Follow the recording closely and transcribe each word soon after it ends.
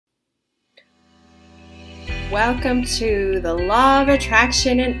Welcome to the Law of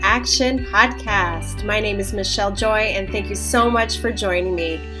Attraction in Action podcast. My name is Michelle Joy, and thank you so much for joining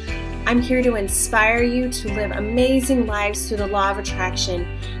me. I'm here to inspire you to live amazing lives through the law of attraction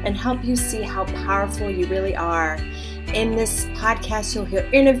and help you see how powerful you really are. In this podcast, you'll hear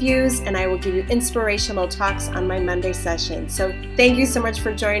interviews, and I will give you inspirational talks on my Monday session. So thank you so much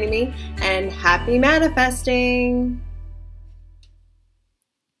for joining me, and happy manifesting.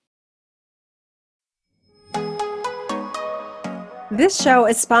 This show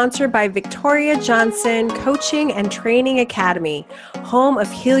is sponsored by Victoria Johnson Coaching and Training Academy, home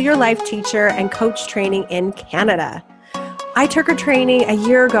of Heal Your Life teacher and coach training in Canada. I took her training a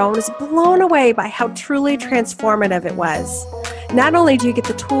year ago and was blown away by how truly transformative it was. Not only do you get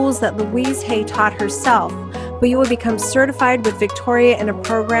the tools that Louise Hay taught herself, but you will become certified with Victoria in a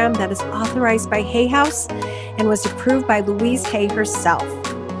program that is authorized by Hay House and was approved by Louise Hay herself.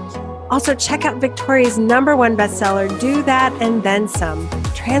 Also, check out Victoria's #1 bestseller, Do That and Then Some,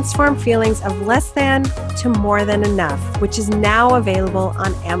 Transform Feelings of Less Than to More Than Enough, which is now available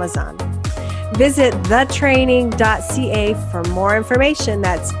on Amazon. Visit thetraining.ca for more information.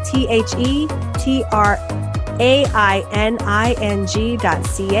 That's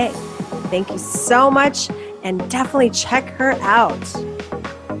thetraining.ca. Thank you so much, and definitely check her out.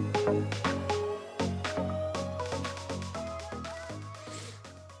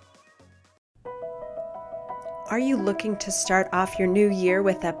 Are you looking to start off your new year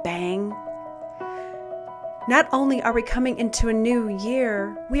with a bang? Not only are we coming into a new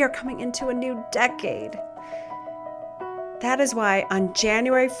year, we are coming into a new decade. That is why on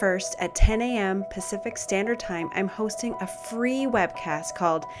January 1st at 10 a.m. Pacific Standard Time, I'm hosting a free webcast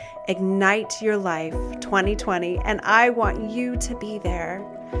called Ignite Your Life 2020, and I want you to be there.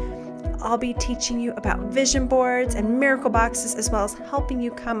 I'll be teaching you about vision boards and miracle boxes, as well as helping you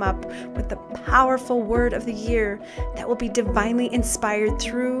come up with the powerful word of the year that will be divinely inspired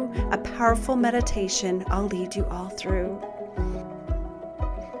through a powerful meditation I'll lead you all through.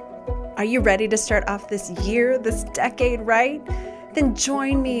 Are you ready to start off this year, this decade right? Then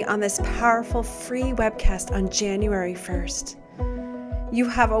join me on this powerful free webcast on January 1st. You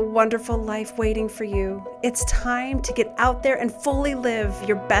have a wonderful life waiting for you. It's time to get out there and fully live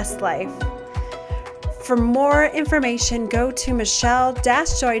your best life. For more information, go to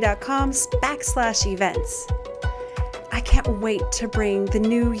michelle-joy.com/events. I can't wait to bring the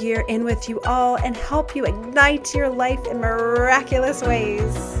new year in with you all and help you ignite your life in miraculous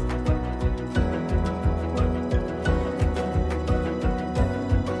ways.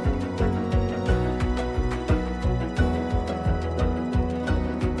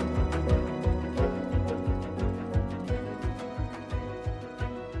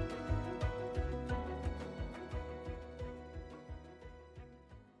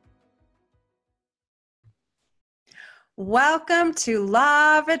 Welcome to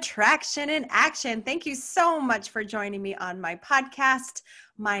Law of Attraction in Action. Thank you so much for joining me on my podcast.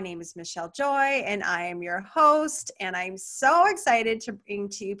 My name is Michelle Joy, and I am your host, and I'm so excited to bring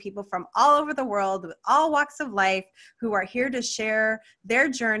to you people from all over the world with all walks of life who are here to share their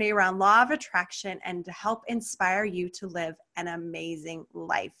journey around Law of Attraction and to help inspire you to live an amazing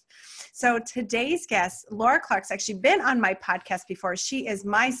life. So today's guest, Laura Clark's actually been on my podcast before. She is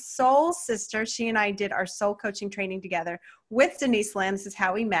my soul sister. She and I did our soul coaching training together with Denise Lamb. This is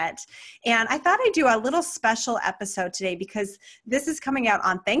how we met. And I thought I'd do a little special episode today because this is coming out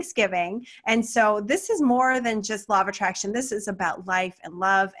on Thanksgiving. And so this is more than just Law of Attraction. This is about life and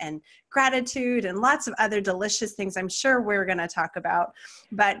love and gratitude and lots of other delicious things I'm sure we're going to talk about.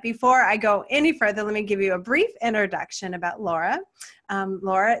 But before I go any further, let me give you a brief introduction about Laura.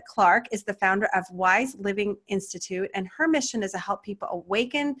 Laura Clark is the founder of Wise Living Institute, and her mission is to help people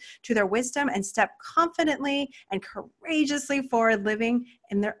awaken to their wisdom and step confidently and courageously forward, living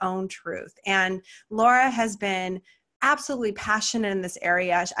in their own truth. And Laura has been absolutely passionate in this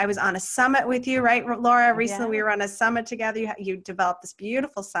area. I was on a summit with you, right, Laura? Recently, we were on a summit together. You developed this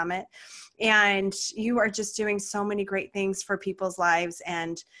beautiful summit, and you are just doing so many great things for people's lives.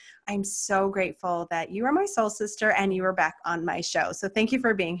 And I'm so grateful that you are my soul sister and you are back on my show. So thank you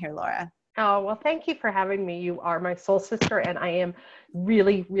for being here, Laura. Oh, well, thank you for having me. You are my soul sister, and I am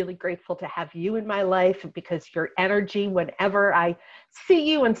really, really grateful to have you in my life because your energy, whenever I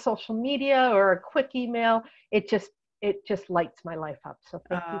see you in social media or a quick email, it just lights my life up. So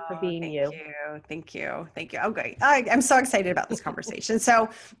thank you for being you. Thank you. Oh, great. I'm so excited about this conversation. So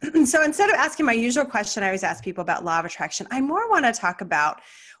instead of asking my usual question, I always ask people about Law of Attraction. I more want to talk about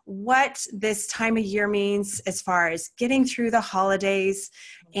what this time of year means as far as getting through the holidays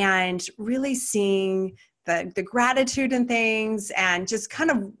and really seeing the gratitude in things and just kind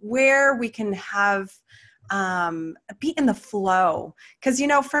of where we can have be in the flow. Because, you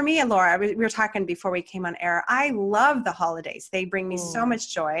know, for me and Laura, we were talking before we came on air, I love the holidays. They bring me so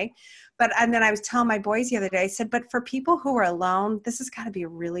much joy. And then I was telling my boys the other day, I said, but for people who are alone, this has got to be a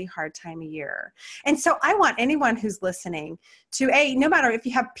really hard time of year. And so I want anyone who's listening to, no matter if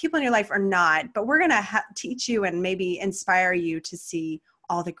you have people in your life or not, but we're going to teach you and maybe inspire you to see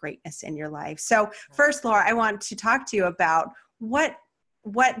all the greatness in your life. So first, Laura, I want to talk to you about what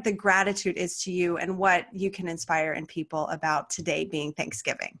the gratitude is to you and what you can inspire in people about today being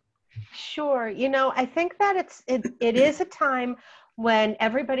Thanksgiving. Sure. You know, I think that it is a time when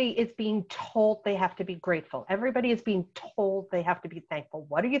everybody is being told they have to be grateful. Everybody is being told they have to be thankful.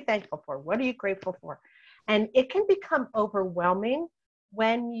 What are you thankful for? What are you grateful for? And it can become overwhelming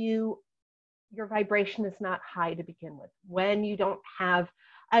when your vibration is not high to begin with, when you don't have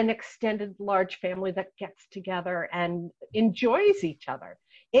an extended large family that gets together and enjoys each other.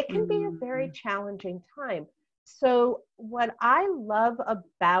 It can be a very challenging time. So what I love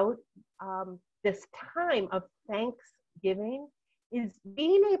about this time of Thanksgiving is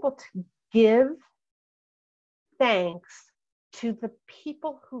being able to give thanks to the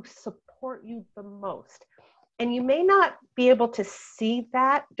people who support you the most. And you may not be able to see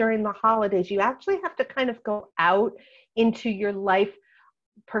that during the holidays. You actually have to kind of go out into your life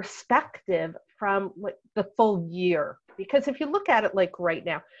perspective from like the full year. Because if you look at it like right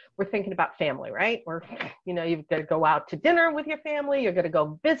now, we're thinking about family, right? Or, you know, you've got to go out to dinner with your family, you're going to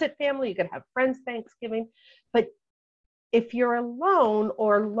go visit family, you're going to have friends Thanksgiving. But if you're alone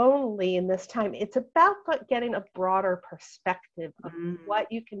or lonely in this time, it's about getting a broader perspective of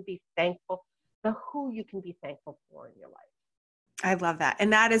what you can be thankful, who you can be thankful for in your life. I love that.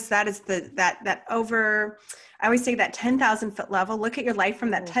 And that is that over, I always say that 10,000 foot level. Look at your life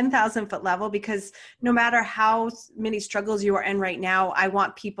from that 10,000 foot level, because no matter how many struggles you are in right now, I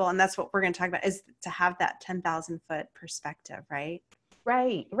want people, and that's what we're going to talk about, is to have that 10,000 foot perspective, right?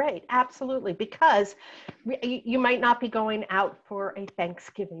 Right. Absolutely. Because you might not be going out for a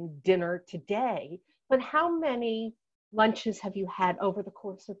Thanksgiving dinner today, but how many lunches have you had over the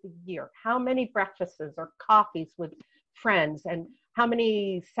course of the year? How many breakfasts or coffees with friends? And how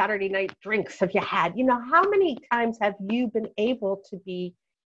many Saturday night drinks have you had? You know, how many times have you been able to be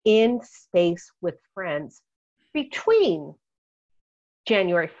in space with friends between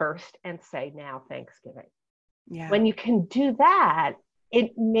January 1st and say now Thanksgiving? Yeah. When you can do that,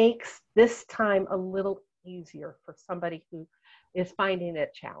 it makes this time a little easier for somebody who is finding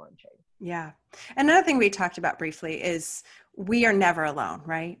it challenging. Yeah. Another thing we talked about briefly is we are never alone,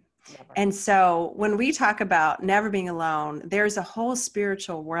 right? Never. And so when we talk about never being alone, there's a whole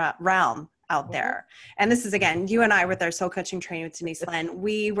spiritual realm out there. And this is, again, you and I with our soul coaching training with Denise Lynn,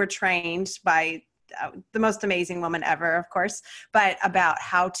 we were trained by the most amazing woman ever, of course, but about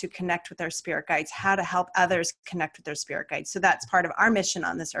how to connect with our spirit guides, how to help others connect with their spirit guides. So that's part of our mission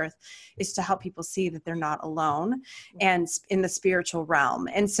on this earth, is to help people see that they're not alone and in the spiritual realm.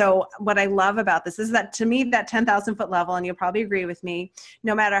 And so what I love about this is that, to me, that 10,000 foot level, and you'll probably agree with me,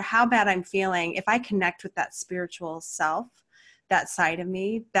 no matter how bad I'm feeling, if I connect with that spiritual self, that side of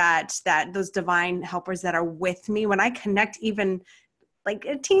me, that those divine helpers that are with me, when I connect even like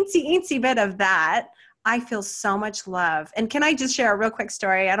a teensy bit of that, I feel so much love. And can I just share a real quick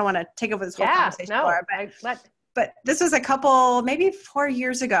story? I don't want to take over this whole conversation, Laura, but this was a couple, maybe 4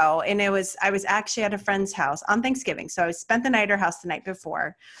 years ago. And I was actually at a friend's house on Thanksgiving. So I spent the night at her house the night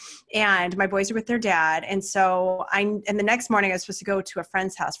before, and my boys were with their dad. And so and the next morning I was supposed to go to a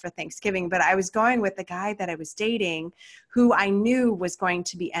friend's house for Thanksgiving, but I was going with the guy that I was dating, who I knew was going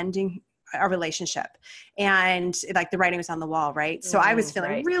to be ending our relationship, and like the writing was on the wall, right? So I was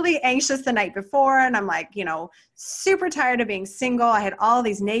feeling really anxious the night before, and I'm like, you know, super tired of being single. I had all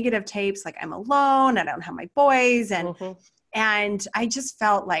these negative tapes, like I'm alone, I don't have my boys, and and I just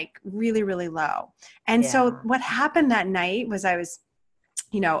felt like really, really low. And so what happened that night was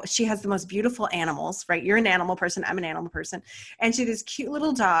you know, she has the most beautiful animals, right? You're an animal person, I'm an animal person. And she had this cute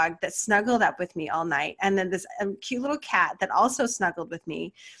little dog that snuggled up with me all night. And then this cute little cat that also snuggled with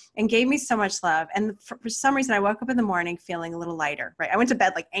me and gave me so much love. And for some reason, I woke up in the morning feeling a little lighter, right? I went to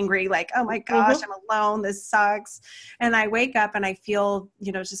bed like angry, like, oh my gosh, I'm alone, this sucks. And I wake up and I feel,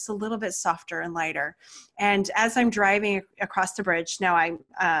 you know, just a little bit softer and lighter. And as I'm driving across the bridge, now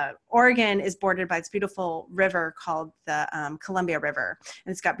Oregon is bordered by this beautiful river called the Columbia River.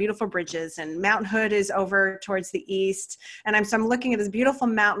 And it's got beautiful bridges, and Mount Hood is over towards the east. And I'm looking at this beautiful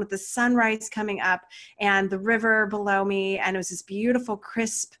mountain with the sunrise coming up and the river below me. And it was this beautiful,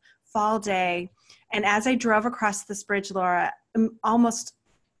 crisp fall day. And as I drove across this bridge, Laura,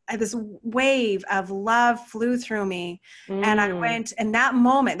 this wave of love flew through me. And I Mm. went, in that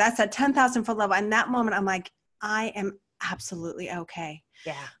moment, that's at 10,000 foot level. In that moment, I'm like, I am absolutely okay.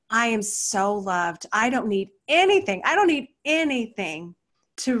 Yeah. I am so loved. I don't need anything. I don't need anything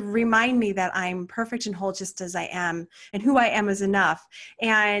to remind me that I'm perfect and whole just as I am, and who I am is enough.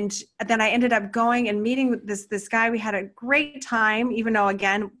 And then I ended up going and meeting with this guy. We had a great time, even though,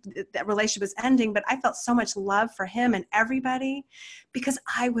 again, that relationship was ending, but I felt so much love for him and everybody because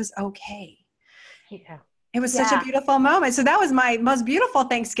I was okay. Yeah. It was such a Yeah. beautiful moment. So that was my most beautiful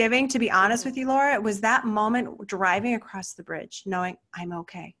Thanksgiving, to be honest with you, Laura. It was that moment driving across the bridge, knowing I'm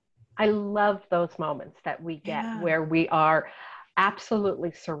okay. I love those moments that we get Yeah. where we are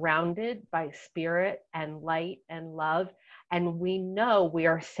absolutely surrounded by spirit and light and love. And we know we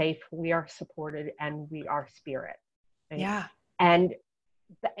are safe, we are supported, and we are spirit. Right? Yeah. And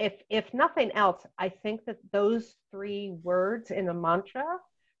if nothing else, I think that those three words in a mantra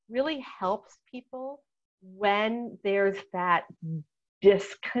really helps people when there's that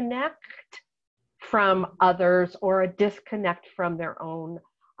disconnect from others or a disconnect from their own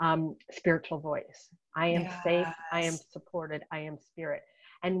spiritual voice. I am safe, I am Yes. supported, I am spirit.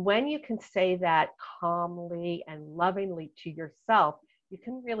 And when you can say that calmly and lovingly to yourself, you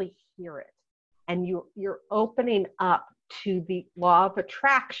can really hear it. And you're opening up to the law of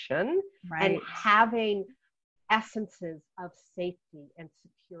attraction and Right. having essences of safety and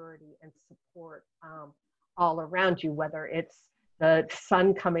security and support all around you, whether it's the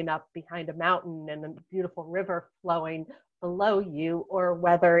sun coming up behind a mountain and a beautiful river flowing below you, or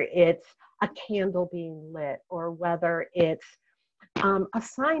whether it's a candle being lit, or whether it's a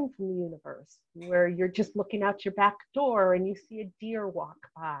sign from the universe where you're just looking out your back door and you see a deer walk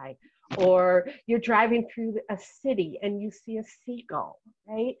by, or you're driving through a city and you see a seagull,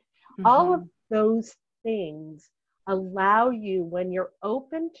 right? Mm-hmm. All of those things allow you, when you're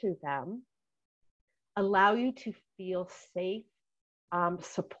open to them, allow you to feel safe,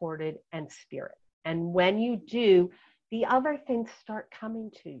 supported, and spirit. And when you do, the other things start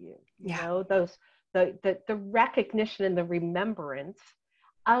coming to you. You know, those the recognition and the remembrance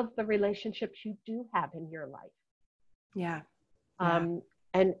of the relationships you do have in your life. Yeah.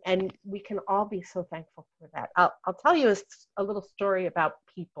 And we can all be so thankful for that. I'll tell you a little story about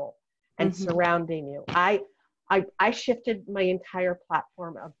people and surrounding you. I shifted my entire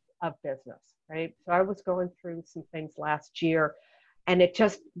platform of business, right? So I was going through some things last year, and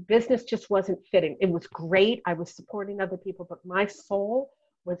business just wasn't fitting. It was great. I was supporting other people, but my soul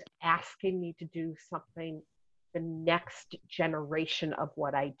was asking me to do something, the next generation of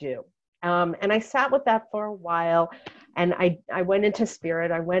what I do. And I sat with that for a while, and I went into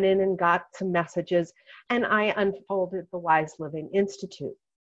spirit. I went in and got some messages, and I unfolded the Wise Living Institute.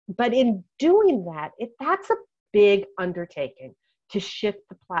 But in doing that, that's a big undertaking to shift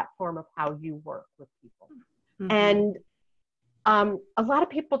the platform of how you work with people. And a lot of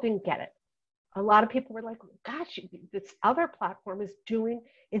people didn't get it. A lot of people were like, gosh, this other platform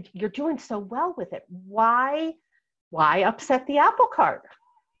you're doing so well with it. Why upset the apple cart?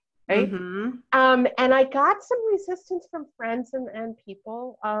 Right? And I got some resistance from friends and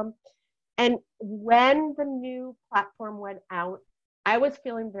people. And when the new platform went out, I was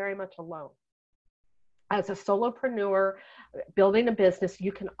feeling very much alone. As a solopreneur, building a business,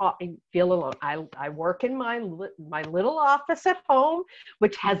 you can feel alone. I work in my little office at home,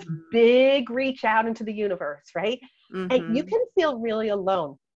 which has big reach out into the universe, right? And you can feel really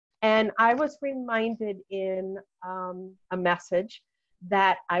alone. And I was reminded in a message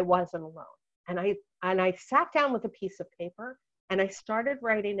that I wasn't alone. And I sat down with a piece of paper and I started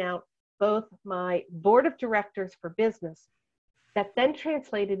writing out both my board of directors for business that then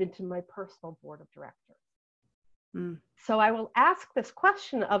translated into my personal board of directors. So I will ask this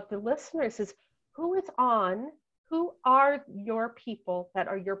question of the listeners is, who are your people that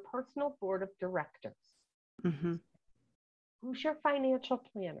are your personal board of directors? Who's your financial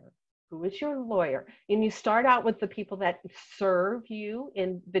planner? Who is your lawyer? And you start out with the people that serve you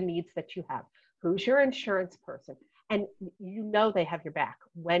in the needs that you have. Who's your insurance person? And you know they have your back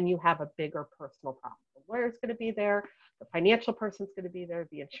when you have a bigger personal problem. The lawyer's going to be there. The financial person's going to be there.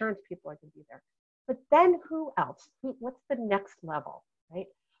 The insurance people are going to be there. But then who else? What's the next level, right?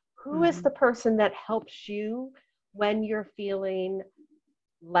 Who is the person that helps you when you're feeling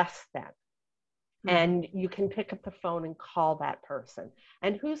less than? And you can pick up the phone and call that person.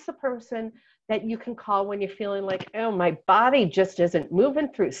 And who's the person that you can call when you're feeling like, oh, my body just isn't moving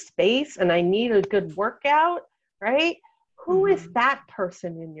through space and I need a good workout, right? Who is that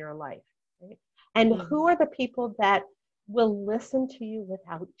person in your life, right? And who are the people that will listen to you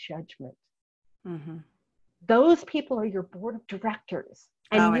without judgment? Those people are your board of directors.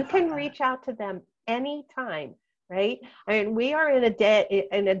 And Oh, I you love can that. reach out to them anytime, right? I mean, we are in a day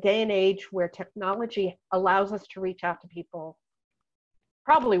and age where technology allows us to reach out to people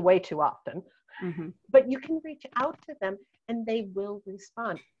probably way too often, Mm-hmm. but you can reach out to them and they will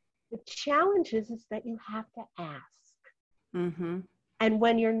respond. The challenge is that you have to ask. Mm-hmm. And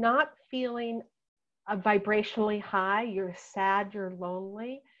when you're not feeling vibrationally high, you're sad, you're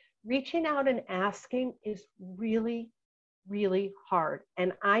lonely, reaching out and asking is really, really hard.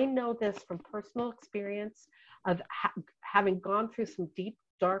 And I know this from personal experience of having gone through some deep,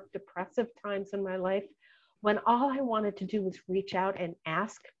 dark, depressive times in my life when all I wanted to do was reach out and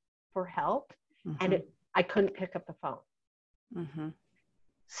ask for help, Mm-hmm. and I couldn't pick up the phone. Mm-hmm.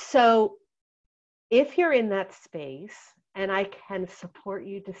 So if you're in that space, and I can support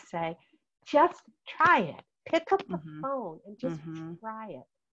you to say, just try it. Pick up the Mm-hmm. phone and just Mm-hmm. try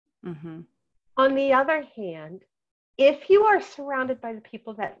it. Mm-hmm. On the other hand, if you are surrounded by the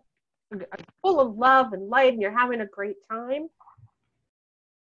people that are full of love and light and you're having a great time,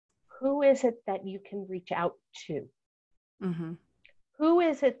 who is it that you can reach out to? Mm-hmm. Who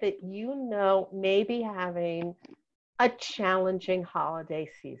is it that you know may be having a challenging holiday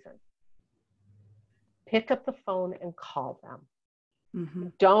season? Pick up the phone and call them. Mm-hmm.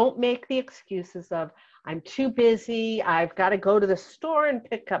 Don't make the excuses of, I'm too busy, I've got to go to the store and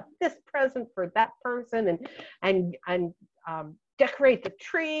pick up this present for that person and decorate the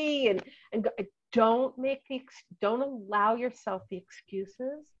tree and don't allow yourself the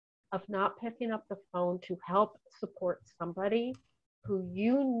excuses of not picking up the phone to help support somebody who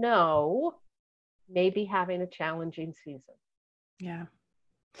you know may be having a challenging season. Yeah.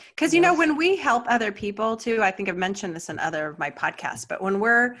 Because, You know? when we help other people too, I think I've mentioned this in other of my podcasts, but when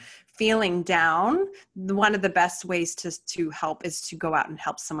we're feeling down, one of the best ways to help is to go out and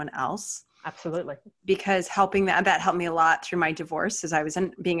help someone else. Absolutely. Because helping that helped me a lot through my divorce, as I was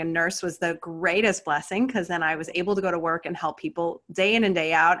being a nurse was the greatest blessing, because then I was able to go to work and help people day in and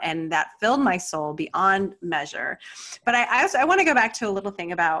day out, and that filled my soul beyond measure. But I want to go back to a little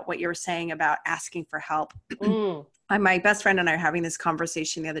thing about what you were saying about asking for help. My best friend and I are having this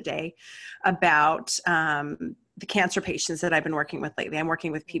conversation the other day about the cancer patients that I've been working with lately. I'm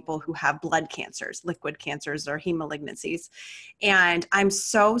working with people who have blood cancers, liquid cancers, or heme malignancies. And I'm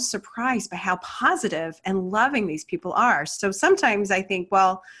so surprised by how positive and loving these people are. So sometimes I think,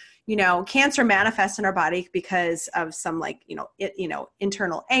 well, cancer manifests in our body because of some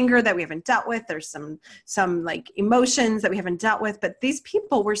internal anger that we haven't dealt with. There's some like emotions that we haven't dealt with, but these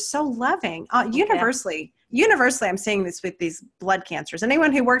people were so loving. Universally, I'm saying this with these blood cancers.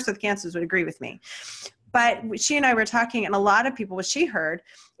 Anyone who works with cancers would agree with me. But she and I were talking, and a lot of people, what she heard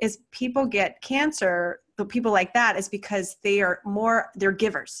is people get cancer, the people like that is because they're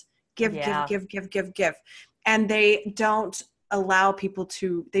givers. Give. And they don't allow people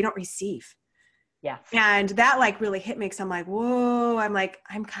they don't receive. Yes. And that really hit me, because I'm like, whoa, I'm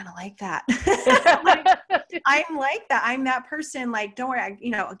kind of like that. I'm like that. I'm that person, don't worry,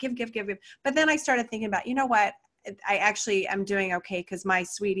 give. But then I started thinking about, you know what? I actually am doing okay, because my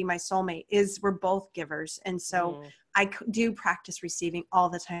sweetie, my soulmate, we're both givers. And so I do practice receiving all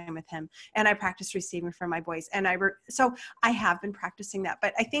the time with him. And I practice receiving from my boys. And so I have been practicing that.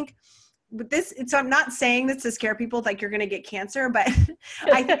 But I think with this, so I'm not saying this to scare people like you're going to get cancer, but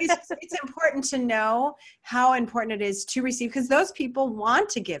I think it's important to know how important it is to receive, because those people want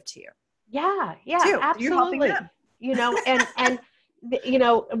to give to you. Yeah, too. absolutely. You're helping them. And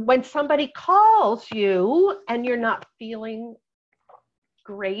when somebody calls you and you're not feeling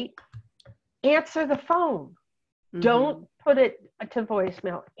great, answer the phone. Mm-hmm. Don't put it to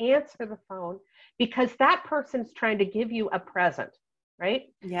voicemail. Answer the phone, because that person's trying to give you a present, right?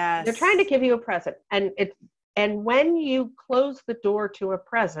 Yes. They're trying to give you a present. And when you close the door to a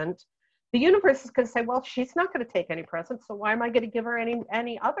present, the universe is going to say, well, she's not going to take any presents, so why am I going to give her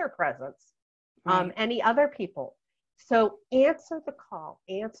any other presents, right. Any other people? So answer the call,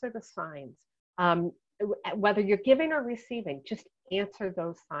 answer the signs. Whether you're giving or receiving, just answer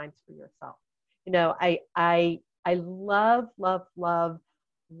those signs for yourself. I love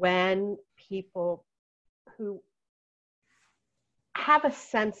when people who have a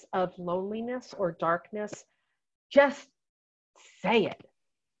sense of loneliness or darkness just say it,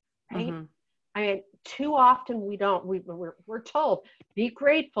 right? Mm-hmm. I mean, too often we're told, be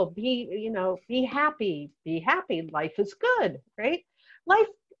grateful, be happy, life is good, right? Life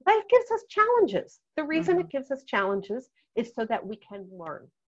gives us challenges. The reason it gives us challenges is so that we can learn.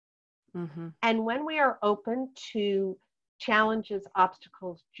 Mm-hmm. And when we are open to challenges,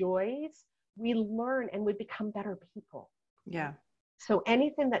 obstacles, joys, we learn and we become better people. Yeah. So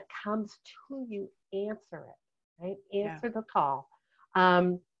anything that comes to you, answer it, right? Answer the call.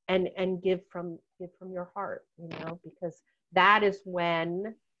 and give from your heart, because that is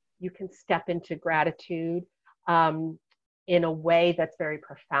when you can step into gratitude in a way that's very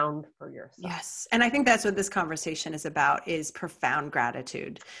profound for yourself. Yes. And I think that's what this conversation is about, is profound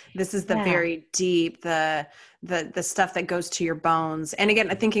gratitude. This is the Yeah. very deep, the stuff that goes to your bones. And again,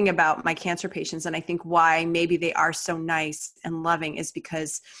 thinking about my cancer patients, and I think why maybe they are so nice and loving is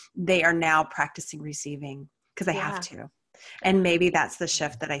because they are now practicing receiving, because they have to. And maybe that's the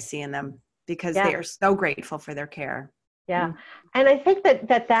shift that I see in them, because they are so grateful for their care. Yeah. And I think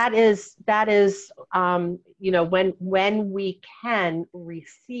that is, when we can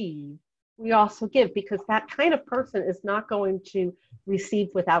receive, we also give, because that kind of person is not going to receive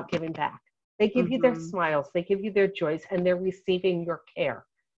without giving back. They give you their smiles, they give you their joys, and they're receiving your care,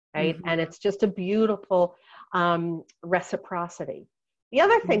 right? And it's just a beautiful reciprocity. The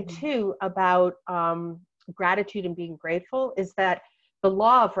other thing too about gratitude and being grateful is that the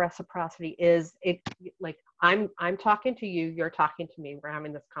law of reciprocity is I'm talking to you, you're talking to me, we're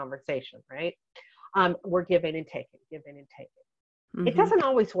having this conversation, right? We're giving and taking. It doesn't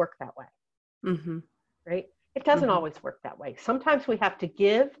always work that way, right? It doesn't always work that way. Sometimes we have to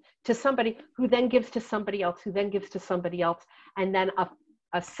give to somebody who then gives to somebody else, who then gives to somebody else, and then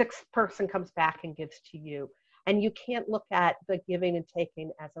a sixth person comes back and gives to you. And you can't look at the giving and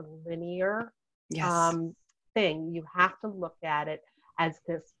taking as a linear thing. You have to look at it as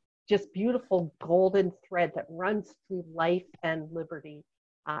this just beautiful golden thread that runs through life and liberty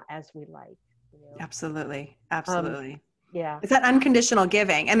as we like. Absolutely. Yeah. It's that unconditional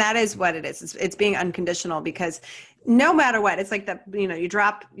giving. And that is what it is. It's being unconditional, because no matter what, it's like you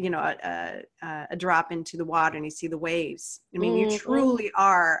drop, a drop into the water and you see the waves. I mean, you truly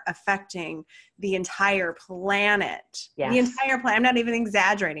are affecting the entire planet, the entire planet. I'm not even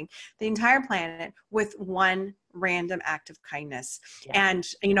exaggerating, the entire planet with one random act of kindness. And,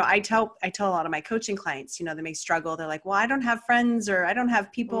 I tell a lot of my coaching clients, they may struggle. They're like, well, I don't have friends, or I don't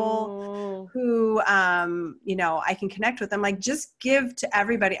have people who, I can connect with. I'm like, just give to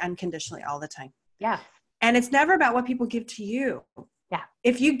everybody unconditionally all the time. Yeah. And it's never about what people give to you. Yeah.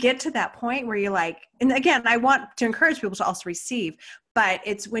 If you get to that point where you're like, and again, I want to encourage people to also receive, but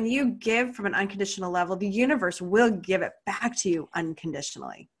it's when you give from an unconditional level, the universe will give it back to you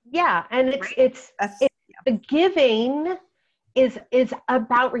unconditionally. Yeah. And the giving is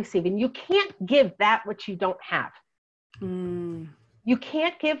about receiving. You can't give that which you don't have. You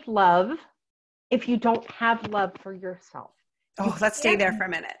can't give love if you don't have love for yourself. Oh, let's stay there for a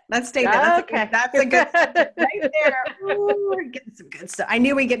minute. Let's stay there. That's a good right there. Ooh, we're getting some good stuff. I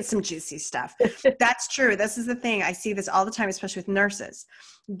knew we'd get some juicy stuff. That's true. This is the thing. I see this all the time, especially with nurses.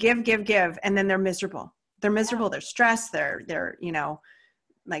 Give, and then they're miserable. They're miserable. They're stressed. They're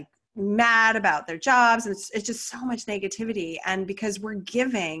like mad about their jobs. And it's just so much negativity. And because we're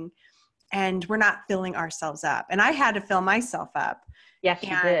giving and we're not filling ourselves up. And I had to fill myself up. Yes,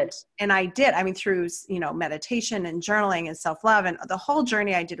 you did. And I did. I mean, through, meditation and journaling and self-love, and the whole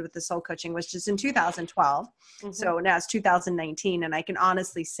journey I did with the soul coaching was just in 2012. So now it's 2019. And I can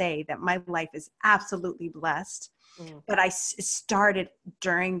honestly say that my life is absolutely blessed, but it started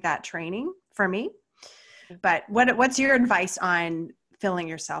during that training for me. But what's your advice on filling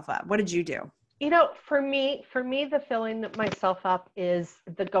yourself up? What did you do? For me, the filling myself up is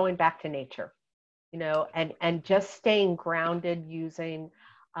the going back to nature. And just staying grounded using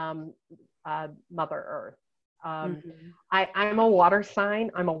Mother Earth. I'm a water sign.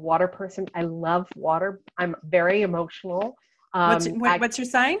 I'm a water person. I love water. I'm very emotional. What's your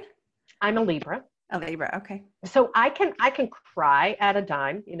sign? I'm a Libra. A Libra, okay. So I can cry at a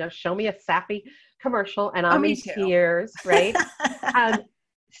dime. Show me a sappy commercial and I'm in tears, right?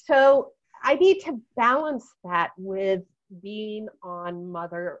 So I need to balance that with being on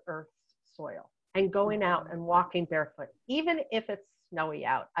Mother Earth's soil. And going out and walking barefoot, even if it's snowy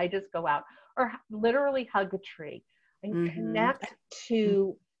out, I just go out or literally hug a tree and connect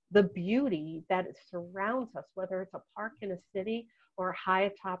to the beauty that surrounds us, whether it's a park in a city or high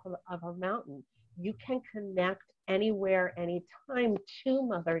atop of a mountain. You can connect anywhere, anytime to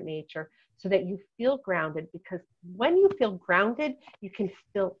Mother Nature so that you feel grounded, because when you feel grounded, you can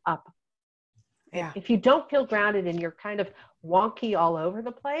fill up. Yeah. If you don't feel grounded and you're kind of wonky all over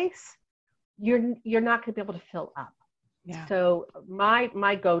the place, you're not going to be able to fill up. Yeah. So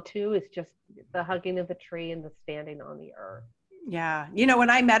my go-to is just the hugging of the tree and the standing on the earth. Yeah.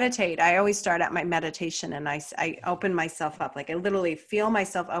 When I meditate, I always start out my meditation and I open myself up. Like I literally feel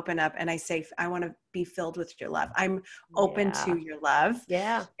myself open up and I say, I want to be filled with your love. I'm open to your love.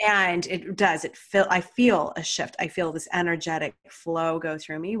 Yeah. And I feel a shift. I feel this energetic flow go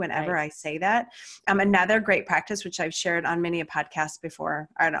through me whenever I say that. Another great practice, which I've shared on many a podcast before,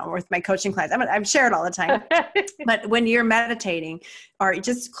 I don't know, with my coaching clients, I'm shared all the time. But when you're meditating, or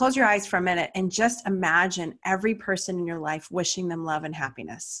just close your eyes for a minute and just imagine every person in your life wishing them love and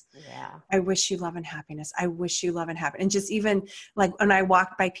happiness. Yeah. I wish you love and happiness. I wish you love and happiness. And just even like when I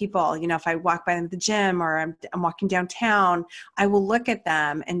walk by people, if I walk by them at the gym, or I'm walking downtown, I will look at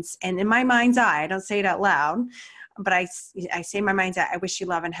them and in my mind's eye, I don't say it out loud, but I say in my mind's eye, I wish you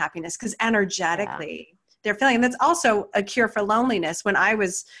love and happiness, because energetically they're feeling. And that's also a cure for loneliness. When I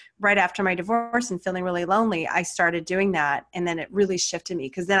was right after my divorce and feeling really lonely, I started doing that. And then it really shifted me,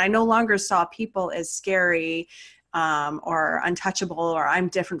 because then I no longer saw people as scary or untouchable, or I'm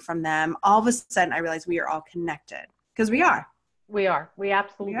different from them. All of a sudden I realized we are all connected, because we are. We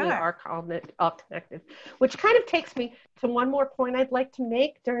absolutely are all connected, which kind of takes me to one more point I'd like to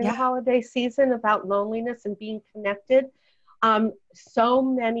make during the holiday season about loneliness and being connected. So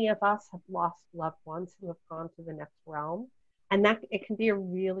many of us have lost loved ones who have gone to the next realm, and that it can be a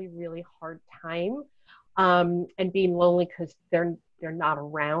really, really hard time, and being lonely because they're not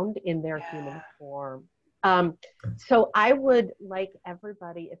around in their human form. So I would like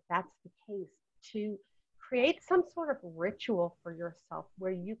everybody, if that's the case, to create some sort of ritual for yourself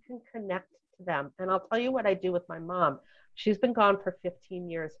where you can connect to them. And I'll tell you what I do with my mom. She's been gone for 15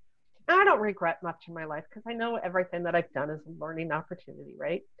 years. And I don't regret much in my life, because I know everything that I've done is a learning opportunity,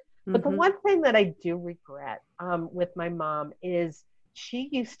 right? Mm-hmm. But the one thing that I do regret with my mom is she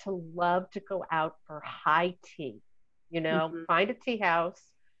used to love to go out for high tea, find a tea house,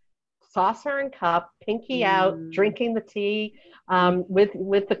 saucer and cup, pinky out, drinking the tea,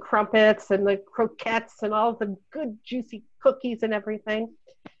 with the crumpets and the croquettes and all the good juicy cookies and everything.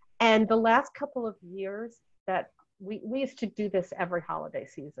 And the last couple of years that we used to do this every holiday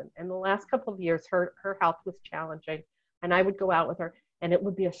season. And the last couple of years, her health was challenging, and I would go out with her, and it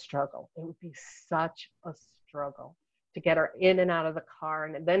would be a struggle. It would be such a struggle to get her in and out of the car,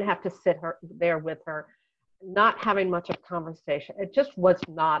 and then have to sit there with her, not having much of conversation. It just was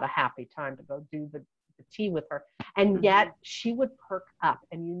not a happy time to go do the tea with her. And yet she would perk up,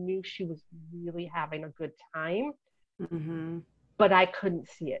 and you knew she was really having a good time, but I couldn't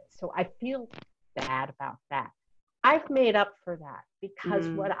see it. So I feel bad about that. I've made up for that, because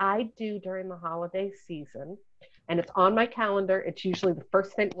what I do during the holiday season, and it's on my calendar, it's usually the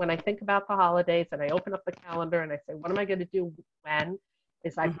first thing when I think about the holidays, and I open up the calendar and I say, what am I going to do when?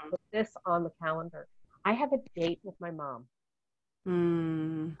 Is I put this on the calendar. I have a date with my mom.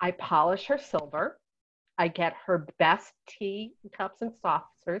 I polish her silver. I get her best tea cups and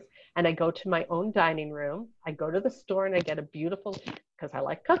saucers, and I go to my own dining room. I go to the store and I get a beautiful, because I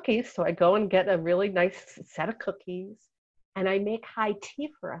like cookies, so I go and get a really nice set of cookies, and I make high tea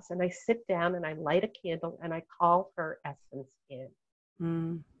for us, and I sit down and I light a candle and I call her essence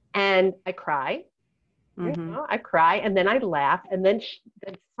in. And I cry. I cry, and then I laugh, and then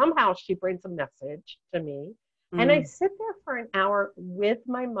somehow she brings a message to me, and I sit there for an hour with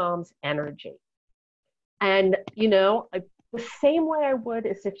my mom's energy. And, the same way I would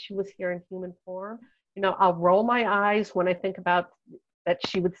as if she was here in human form, I'll roll my eyes when I think about that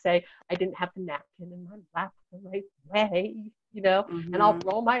she would say, I didn't have the napkin in my lap the right way, and I'll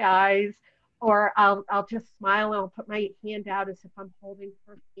roll my eyes, or I'll just smile, and I'll put my hand out as if I'm holding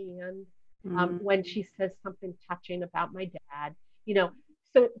her hand. When she says something touching about my dad,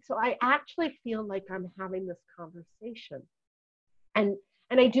 so I actually feel like I'm having this conversation, and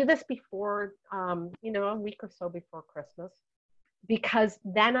I do this before, a week or so before Christmas, because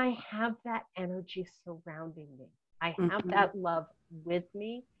then I have that energy surrounding me. I have that love with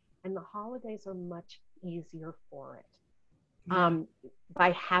me, and the holidays are much easier for it.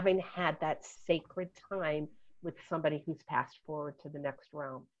 By having had that sacred time with somebody who's passed forward to the next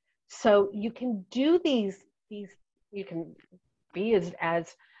realm. So you can do these, you can be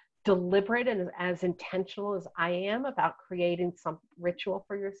as deliberate and as intentional as I am about creating some ritual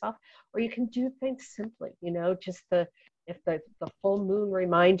for yourself, or you can do things simply, just if the full moon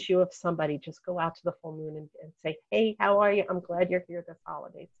reminds you of somebody, just go out to the full moon and say, hey, how are you? I'm glad you're here this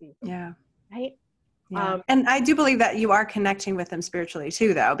holiday season. Yeah. Right? Yeah. And I do believe that you are connecting with them spiritually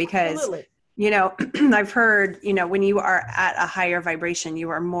too, though, because absolutely. I've heard, when you are at a higher vibration, you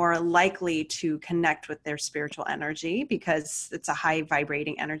are more likely to connect with their spiritual energy, because it's a high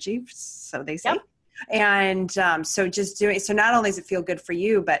vibrating energy, so they say. Yep. And so not only does it feel good for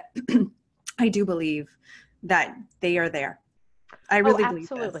you, but I do believe that they are there. I really believe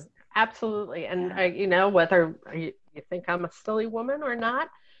this. Absolutely. And whether you think I'm a silly woman or not,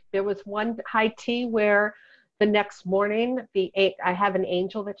 There was one high tea where the next morning, I have an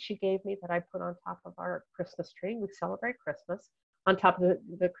angel that she gave me that I put on top of our Christmas tree. We celebrate Christmas on top of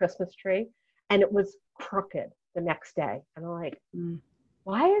the Christmas tree. And it was crooked the next day. And I'm like,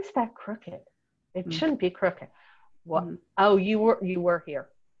 why is that crooked? It shouldn't be crooked. Well, oh, you were here.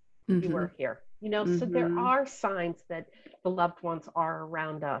 You were here. You know, so there are signs that the loved ones are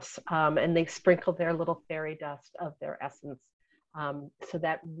around us, and they sprinkle their little fairy dust of their essence, so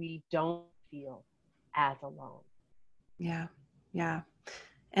that we don't feel as alone. Yeah. Yeah.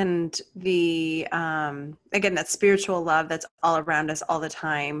 And the, again, that spiritual love that's all around us all the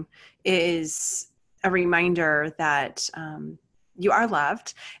time is a reminder that, you are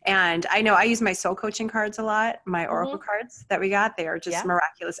loved. And I know I use my soul coaching cards a lot, my oracle cards that we got. They are just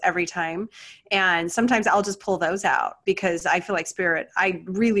miraculous every time. And sometimes I'll just pull those out because I feel like I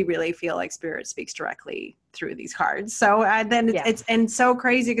really, really feel like spirit speaks directly through these cards. So then it's and so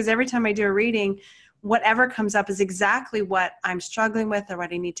crazy because every time I do a reading, whatever comes up is exactly what I'm struggling with or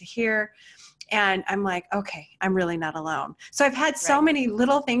what I need to hear. And I'm like, okay, I'm really not alone. So I've had so many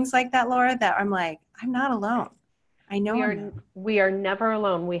little things like that, Laura, that I'm like, I'm not alone. I know we are never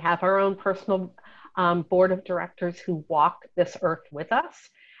alone. We have our own personal board of directors who walk this earth with us.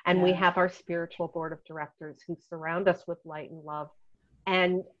 And we have our spiritual board of directors who surround us with light and love.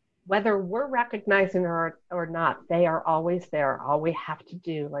 And whether we're recognizing or not, they are always there. All we have to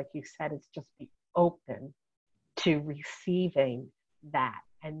do, like you said, is just be open to receiving that,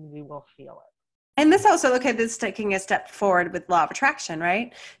 and we will feel it. And this also, this is taking a step forward with law of attraction,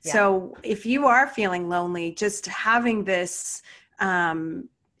 right? Yeah. So if you are feeling lonely, just having this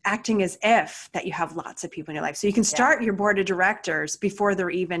acting as if that you have lots of people in your life. So you can start your board of directors before they're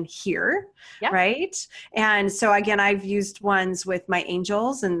even here, right? And so again, I've used ones with my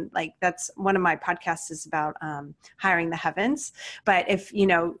angels, and like that's one of my podcasts is about hiring the heavens. But if,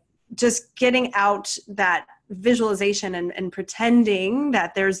 just getting out that visualization and pretending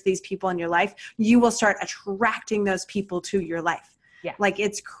that there's these people in your life, you will start attracting those people to your life. Yeah. Like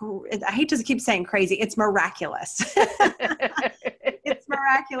I hate to keep saying crazy. It's miraculous. It's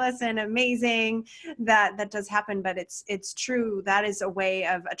miraculous and amazing that does happen, but it's true. That is a way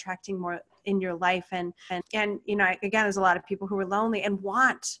of attracting more in your life. And again, there's a lot of people who are lonely and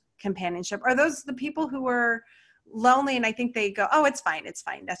want companionship. Are those the people who are lonely and I think they go, oh, it's fine.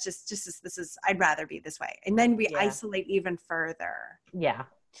 That's just this is, I'd rather be this way. And then we isolate even further. Yeah.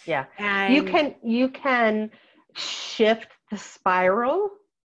 Yeah. And you can shift the spiral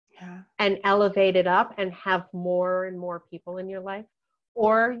and elevate it up and have more and more people in your life,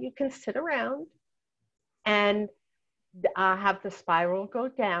 or you can sit around and have the spiral go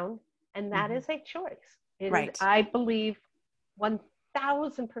down. And that is a choice. Right. I believe 1000%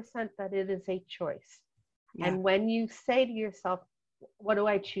 that it is a choice. Yeah. And when you say to yourself, what do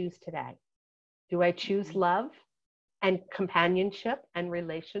I choose today? Do I choose love and companionship and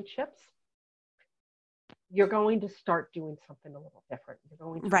relationships? You're going to start doing something a little different. You're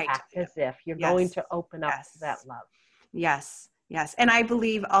going to act as if you're going to open up to that love. Yes. Yes. And I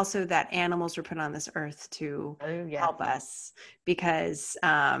believe also that animals were put on this earth to help us, because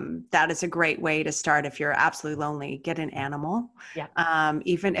that is a great way to start. If you're absolutely lonely, get an animal. Yeah.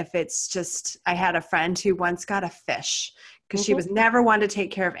 Even if it's just, I had a friend who once got a fish because she was never one to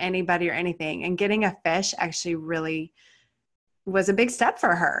take care of anybody or anything. And getting a fish actually really was a big step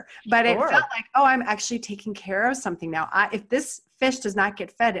for her. But it felt like, oh, I'm actually taking care of something now. If this fish does not get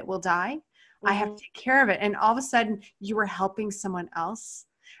fed, it will die. I have to take care of it. And all of a sudden you were helping someone else.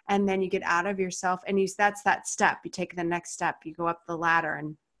 And then you get out of yourself and that's that step. You take the next step, you go up the ladder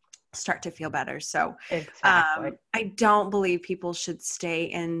and start to feel better. So I don't believe people should stay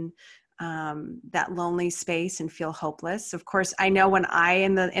in that lonely space and feel hopeless. Of course, I know when I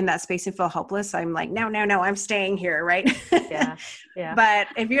in that space and feel hopeless, I'm like, no, I'm staying here. Right. Yeah. Yeah. But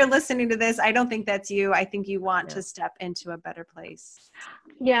if you're listening to this, I don't think that's you. I think you want to step into a better place.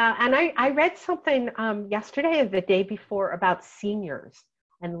 Yeah. And I read something yesterday or the day before about seniors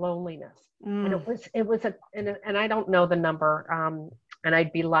and loneliness. And it was and I don't know the number, and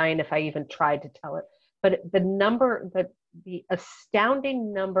I'd be lying if I even tried to tell it, but the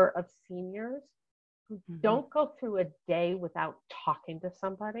astounding number of seniors who don't go through a day without talking to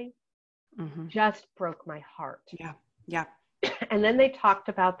somebody just broke my heart. Yeah. Yeah. And then they talked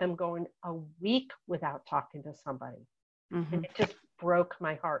about them going a week without talking to somebody. And it just broke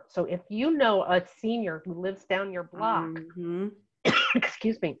my heart. So if you know a senior who lives down your block,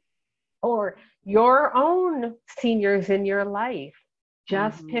 excuse me, or your own seniors in your life,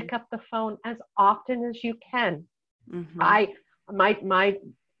 just pick up the phone as often as you can. My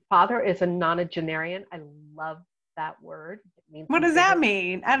father is a nonagenarian. I love that word. means What does that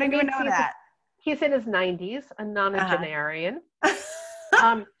mean? I didn't even know that. He's in his 90s, a nonagenarian.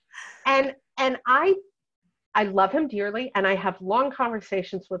 And I love him dearly, and I have long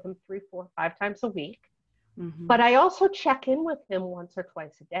conversations with him 3, 4, 5 times a week. Mm-hmm. But I also check in with him once or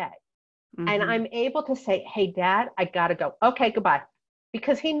twice a day. Mm-hmm. And I'm able to say, hey, Dad, I got to go. Okay, goodbye.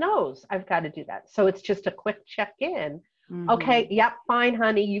 Because he knows I've got to do that. So it's just a quick check-in. Mm-hmm. Okay, yep, fine,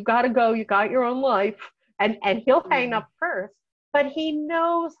 honey. You got to go. You got your own life. And he'll hang up first. But he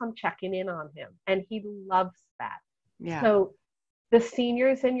knows I'm checking in on him. And he loves that. Yeah. So the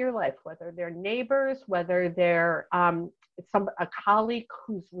seniors in your life, whether they're neighbors, whether they're a colleague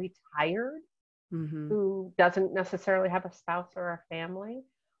who's retired, mm-hmm. who doesn't necessarily have a spouse or a family,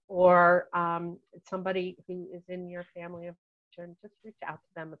 or somebody who is in your family of origin, just reach out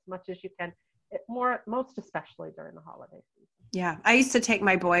to them as much as you can. Most especially during the holiday season. Yeah, I used to take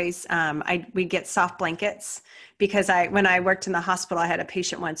my boys. We get soft blankets because when I worked in the hospital, I had a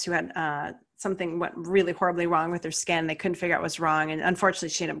patient once who had something went really horribly wrong with her skin. They couldn't figure out what was wrong. And unfortunately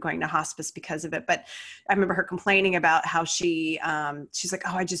she ended up going to hospice because of it. But I remember her complaining about how she's like,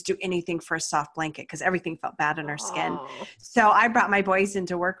 oh, I just do anything for a soft blanket because everything felt bad in her skin. So I brought my boys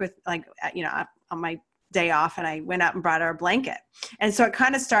into work with on my day off, and I went out and brought her a blanket. And so it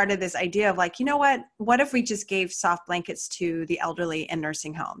kind of started this idea of like, you know what if we just gave soft blankets to the elderly in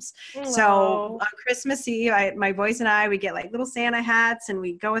nursing homes? Hello. So on Christmas Eve, my boys and I, we get like little Santa hats, and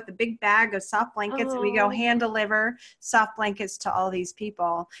we go with a big bag of soft blankets, and we go hand deliver soft blankets to all these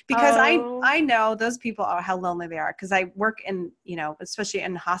people, because I know those people are how lonely they are. Cause I work in, especially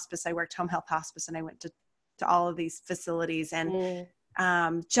in hospice, I worked home health hospice, and I went to all of these facilities, and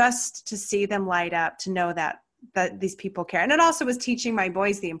just to see them light up, to know that these people care. And it also was teaching my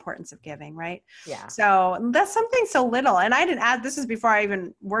boys the importance of giving, right? Yeah. So that's something so little. And I didn't add, this is before I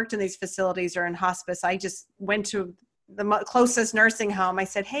even worked in these facilities or in hospice. I just went to the closest nursing home. I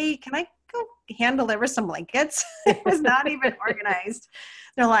said, hey, can I go hand deliver some blankets? It was not even organized.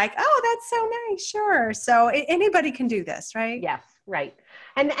 They're like, oh, that's so nice. Sure. So anybody can do this, right? Yes. Right.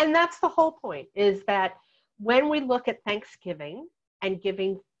 And that's the whole point, is that when we look at Thanksgiving and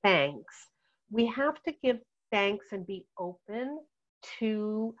giving thanks, we have to give thanks and be open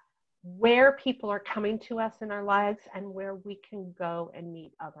to where people are coming to us in our lives and where we can go and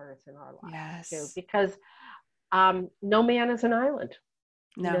meet others in our lives too. Because no man is an island.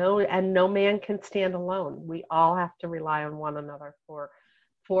 No, and no man can stand alone. We all have to rely on one another for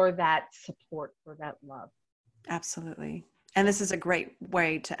that support, for that love. Absolutely. And this is a great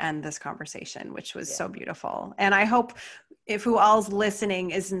way to end this conversation, which was so beautiful. And I hope if who all's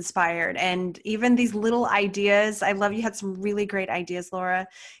listening is inspired, and even these little ideas. I love you had some really great ideas, Laura.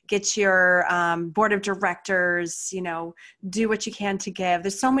 Get your board of directors, do what you can to give.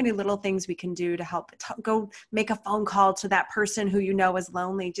 There's so many little things we can do to help. Go make a phone call to that person who is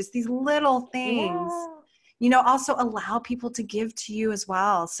lonely. Just these little things, also allow people to give to you as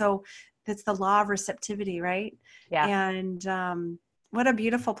well. So that's the law of receptivity, right? Yeah. And what a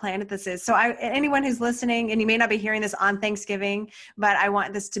beautiful planet this is. So anyone who's listening, and you may not be hearing this on Thanksgiving, but I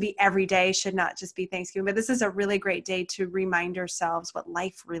want this to be every day, should not just be Thanksgiving, but this is a really great day to remind ourselves what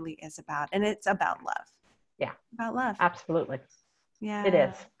life really is about. And it's about love. Yeah. About love. Absolutely. Yeah. It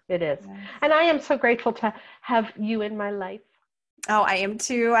is. Yes. And I am so grateful to have you in my life. Oh, I am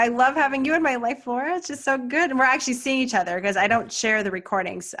too. I love having you in my life, Laura. It's just so good. And we're actually seeing each other because I don't share the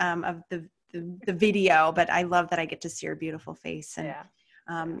recordings of the video, but I love that I get to see your beautiful face and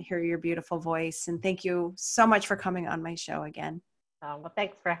hear your beautiful voice. And thank you so much for coming on my show again. Oh, well,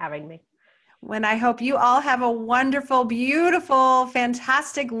 thanks for having me. When I hope you all have a wonderful, beautiful,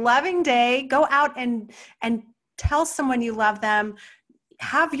 fantastic, loving day. Go out and tell someone you love them.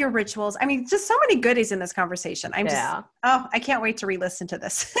 Have your rituals. I mean, just so many goodies in this conversation. I can't wait to re-listen to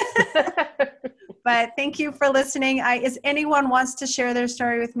this. But thank you for listening. If anyone wants to share their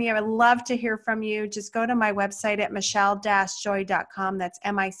story with me, I would love to hear from you. Just go to my website at michelle-joy.com. That's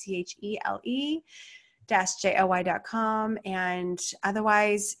MICHELE-JOY.com. And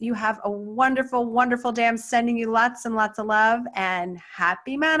otherwise, you have a wonderful, wonderful day. I'm sending you lots and lots of love, and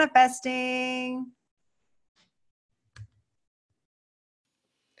happy manifesting.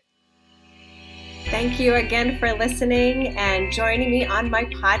 Thank you again for listening and joining me on my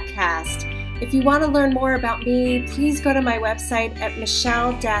podcast. If you want to learn more about me, please go to my website at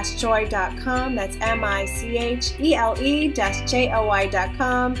michelle-joy.com. That's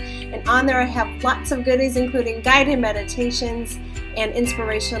MICHELE-JOY.com. And on there I have lots of goodies, including guided meditations and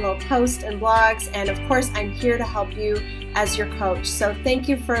inspirational posts and blogs. And of course, I'm here to help you as your coach. So thank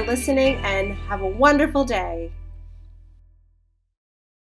you for listening, and have a wonderful day.